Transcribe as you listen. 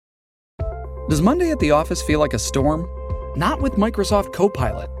Does Monday at the office feel like a storm? Not with Microsoft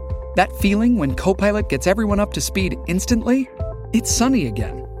Copilot. That feeling when Copilot gets everyone up to speed instantly? It's sunny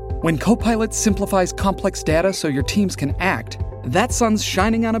again. When Copilot simplifies complex data so your teams can act, that sun's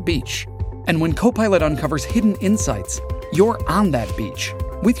shining on a beach. And when Copilot uncovers hidden insights, you're on that beach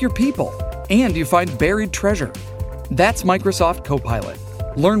with your people, and you find buried treasure. That's Microsoft Copilot.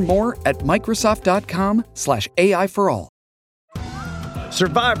 Learn more at Microsoft.com/AI for all.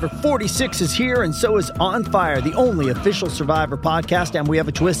 Survivor 46 is here, and so is On Fire, the only official Survivor podcast, and we have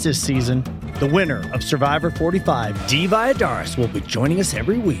a twist this season. The winner of Survivor 45, Dee Valladares, will be joining us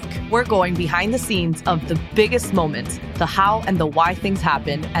every week. We're going behind the scenes of the biggest moments, the how and the why things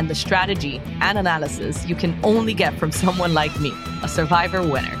happen, and the strategy and analysis you can only get from someone like me, a Survivor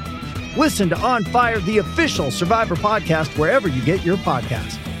winner. Listen to On Fire, the official Survivor podcast, wherever you get your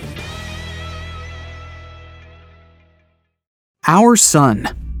podcasts. Our Sun.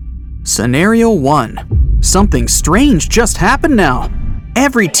 Scenario 1. Something strange just happened now.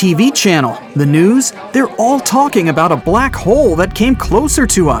 Every TV channel, the news, they're all talking about a black hole that came closer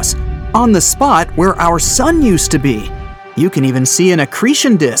to us, on the spot where our sun used to be. You can even see an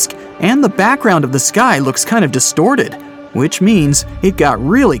accretion disk, and the background of the sky looks kind of distorted, which means it got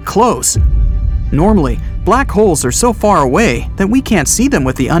really close. Normally, black holes are so far away that we can't see them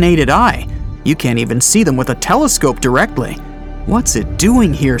with the unaided eye. You can't even see them with a telescope directly. What's it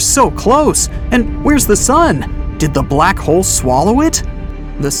doing here so close? And where's the sun? Did the black hole swallow it?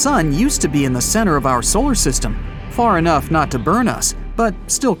 The sun used to be in the center of our solar system, far enough not to burn us, but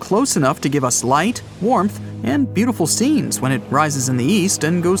still close enough to give us light, warmth, and beautiful scenes when it rises in the east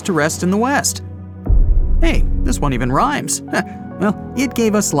and goes to rest in the west. Hey, this one even rhymes. Well, it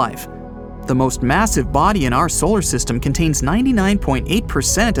gave us life. The most massive body in our solar system contains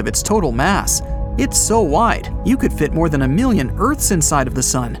 99.8% of its total mass. It's so wide, you could fit more than 1 million Earths inside of the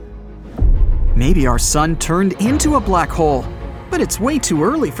sun. Maybe our sun turned into a black hole, but it's way too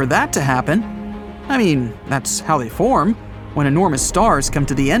early for that to happen. I mean, that's how they form, when enormous stars come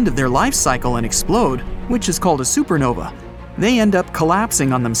to the end of their life cycle and explode, which is called a supernova. They end up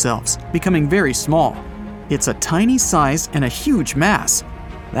collapsing on themselves, becoming very small. It's a tiny size and a huge mass.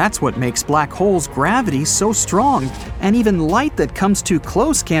 That's what makes black holes' gravity so strong, and even light that comes too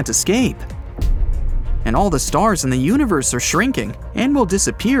close can't escape. And all the stars in the universe are shrinking and will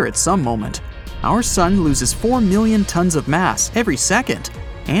disappear at some moment. Our sun loses 4 million tons of mass every second,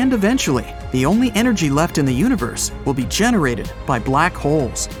 and eventually, the only energy left in the universe will be generated by black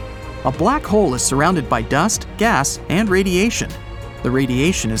holes. A black hole is surrounded by dust, gas, and radiation. The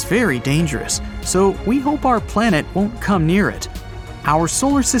radiation is very dangerous, so we hope our planet won't come near it. Our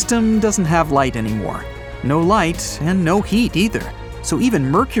solar system doesn't have light anymore. No light and no heat either. So even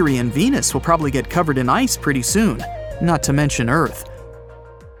Mercury and Venus will probably get covered in ice pretty soon, not to mention Earth.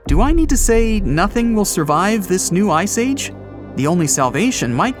 Do I need to say nothing will survive this new ice age? The only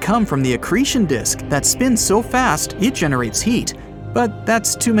salvation might come from the accretion disk that spins so fast it generates heat, but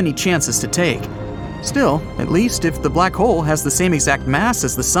that's too many chances to take. Still, at least if the black hole has the same exact mass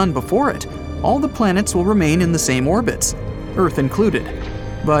as the sun before it, all the planets will remain in the same orbits, Earth included.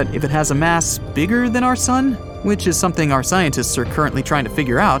 But if it has a mass bigger than our sun, which is something our scientists are currently trying to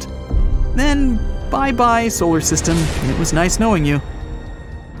figure out, then bye-bye, solar system. It was nice knowing you.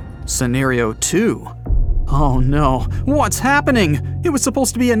 Scenario 2. Oh no, what's happening? It was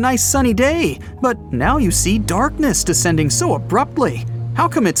supposed to be a nice sunny day, but now you see darkness descending so abruptly. How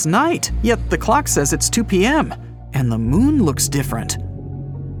come it's night, yet the clock says it's 2 p.m., and the moon looks different?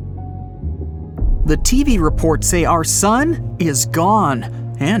 The TV reports say our sun is gone.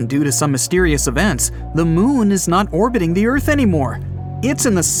 And due to some mysterious events, the moon is not orbiting the Earth anymore. It's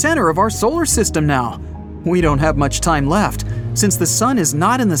in the center of our solar system now. We don't have much time left. Since the sun is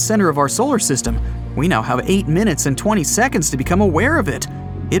not in the center of our solar system, we now have 8 minutes and 20 seconds to become aware of it.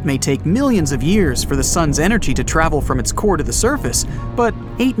 It may take millions of years for the sun's energy to travel from its core to the surface, but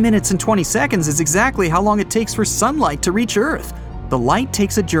 8 minutes and 20 seconds is exactly how long it takes for sunlight to reach Earth. The light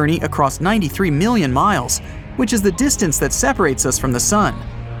takes a journey across 93 million miles, which is the distance that separates us from the sun.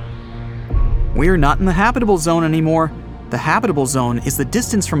 We're not in the habitable zone anymore. The habitable zone is the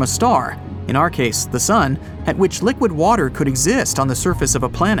distance from a star, in our case, the sun, at which liquid water could exist on the surface of a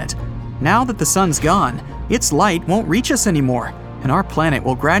planet. Now that the sun's gone, its light won't reach us anymore, and our planet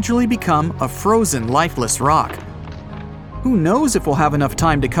will gradually become a frozen, lifeless rock. Who knows if we'll have enough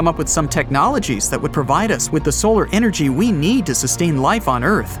time to come up with some technologies that would provide us with the solar energy we need to sustain life on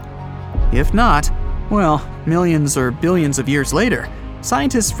Earth. If not, well, millions or billions of years later,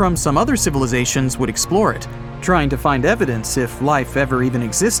 scientists from some other civilizations would explore it, trying to find evidence if life ever even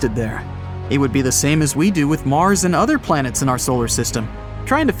existed there. It would be the same as we do with Mars and other planets in our solar system.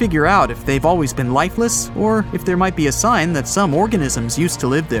 trying to figure out if they've always been lifeless or if there might be a sign that some organisms used to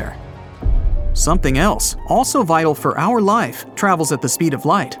live there. Something else, also vital for our life, travels at the speed of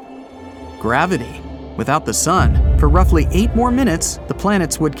light: gravity. Without the sun, for roughly 8 more minutes, the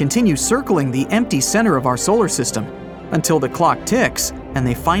planets would continue circling the empty center of our solar system until the clock ticks and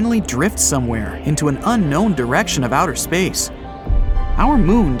they finally drift somewhere into an unknown direction of outer space. Our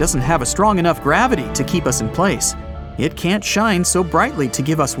moon doesn't have a strong enough gravity to keep us in place. It can't shine so brightly to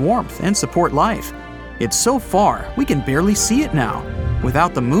give us warmth and support life. It's so far, we can barely see it now.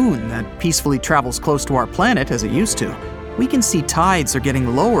 Without the moon that peacefully travels close to our planet as it used to, we can see tides are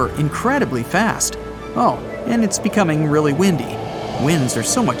getting lower incredibly fast. Oh, and it's becoming really windy. Winds are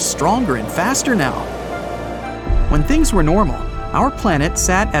so much stronger and faster now. When things were normal, our planet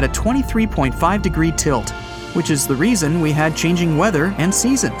sat at a 23.5-degree tilt, which is the reason we had changing weather and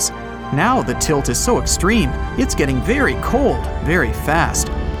seasons. Now the tilt is so extreme, it's getting very cold, very fast.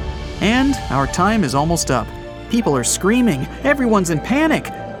 And our time is almost up. People are screaming, everyone's in panic.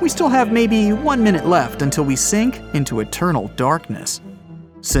 We still have maybe 1 minute left until we sink into eternal darkness.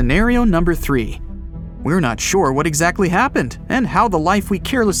 Scenario number 3. We're not sure what exactly happened and how the life we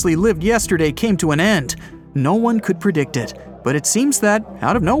carelessly lived yesterday came to an end. No one could predict it, but it seems that,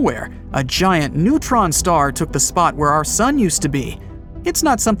 out of nowhere, a giant neutron star took the spot where our sun used to be. It's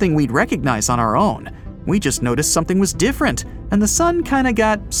not something we'd recognize on our own. We just noticed something was different, and the sun kinda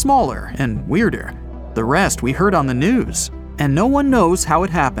got smaller and weirder. The rest we heard on the news, and no one knows how it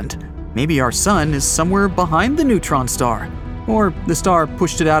happened. Maybe our sun is somewhere behind the neutron star. Or the star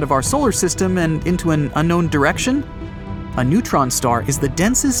pushed it out of our solar system and into an unknown direction? A neutron star is the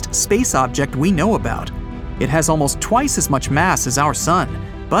densest space object we know about. It has almost twice as much mass as our sun,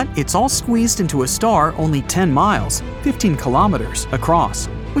 but it's all squeezed into a star only 10 miles, 15 kilometers, across,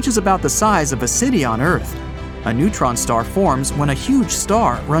 which is about the size of a city on Earth. A neutron star forms when a huge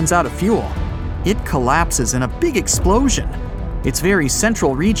star runs out of fuel. It collapses in a big explosion. Its very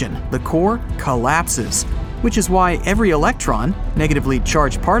central region, the core, collapses, which is why every electron, negatively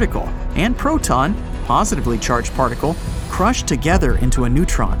charged particle, and proton, positively charged particle, crush together into a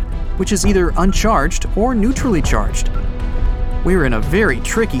neutron, which is either uncharged or neutrally charged. We're in a very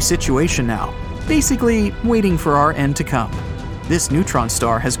tricky situation now, basically waiting for our end to come. This neutron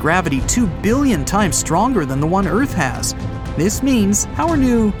star has gravity 2 billion times stronger than the one Earth has. This means our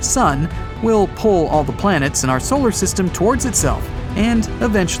new sun will pull all the planets in our solar system towards itself and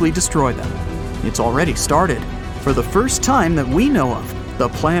eventually destroy them. It's already started. For the first time that we know of, the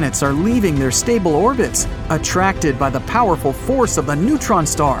planets are leaving their stable orbits, attracted by the powerful force of the neutron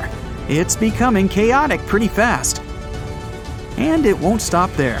star. It's becoming chaotic pretty fast. And it won't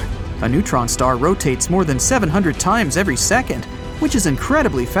stop there. A neutron star rotates more than 700 times every second, which is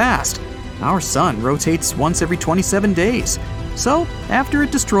incredibly fast. Our sun rotates once every 27 days. So, after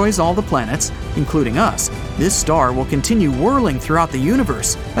it destroys all the planets, including us, this star will continue whirling throughout the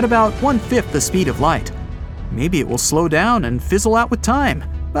universe at about 1/5 the speed of light. Maybe it will slow down and fizzle out with time,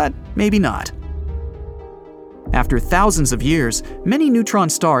 but maybe not. After thousands of years, many neutron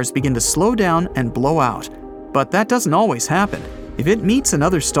stars begin to slow down and blow out. But that doesn't always happen. If it meets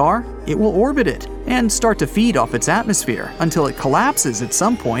another star, it will orbit it and start to feed off its atmosphere until it collapses at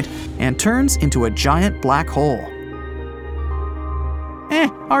some point and turns into a giant black hole.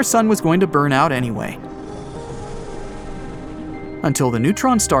 Our sun was going to burn out anyway. Until the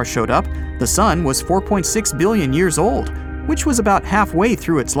neutron star showed up, the sun was 4.6 billion years old, which was about halfway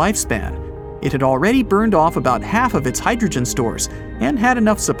through its lifespan. It had already burned off about half of its hydrogen stores and had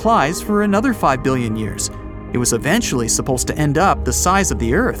enough supplies for another 5 billion years. It was eventually supposed to end up the size of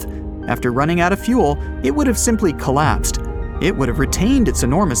the Earth. After running out of fuel, it would have simply collapsed. It would have retained its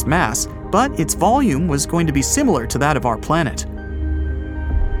enormous mass, but its volume was going to be similar to that of our planet.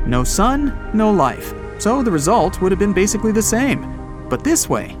 No sun, no life, so the result would have been basically the same. But this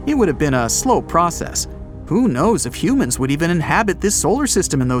way, it would have been a slow process. Who knows if humans would even inhabit this solar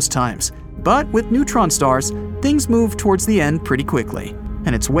system in those times? But with neutron stars, things move towards the end pretty quickly,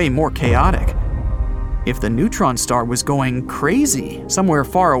 and it's way more chaotic. If the neutron star was going crazy somewhere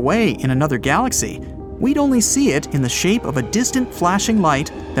far away in another galaxy, we'd only see it in the shape of a distant flashing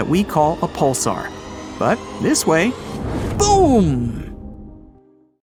light that we call a pulsar. But this way, boom!